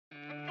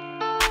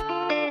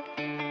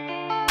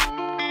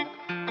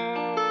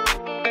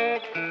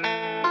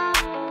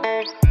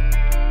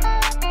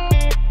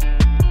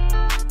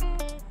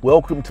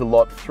Welcome to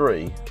Lot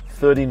 3,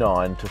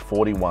 39 to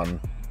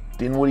 41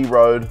 Dinwoodie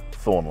Road,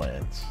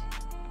 Thornlands.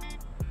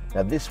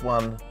 Now this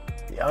one,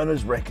 the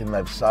owners reckon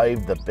they've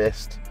saved the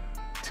best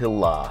till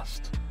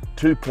last.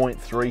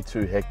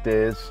 2.32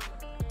 hectares.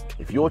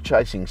 If you're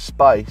chasing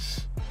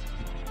space,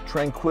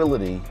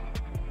 tranquility,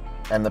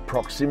 and the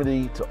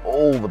proximity to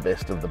all the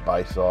best of the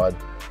Bayside,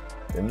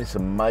 then this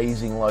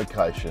amazing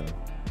location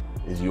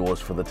is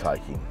yours for the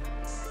taking.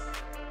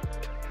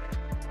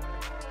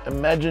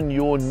 Imagine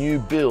your new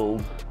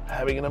build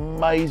having an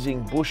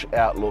amazing bush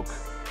outlook,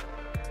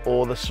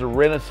 or the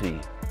serenity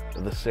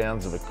of the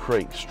sounds of a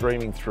creek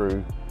streaming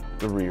through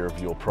the rear of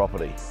your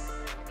property.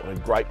 What a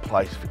great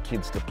place for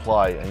kids to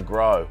play and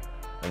grow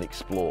and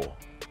explore.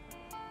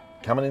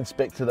 Come and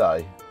inspect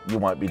today, you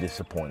won't be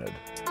disappointed.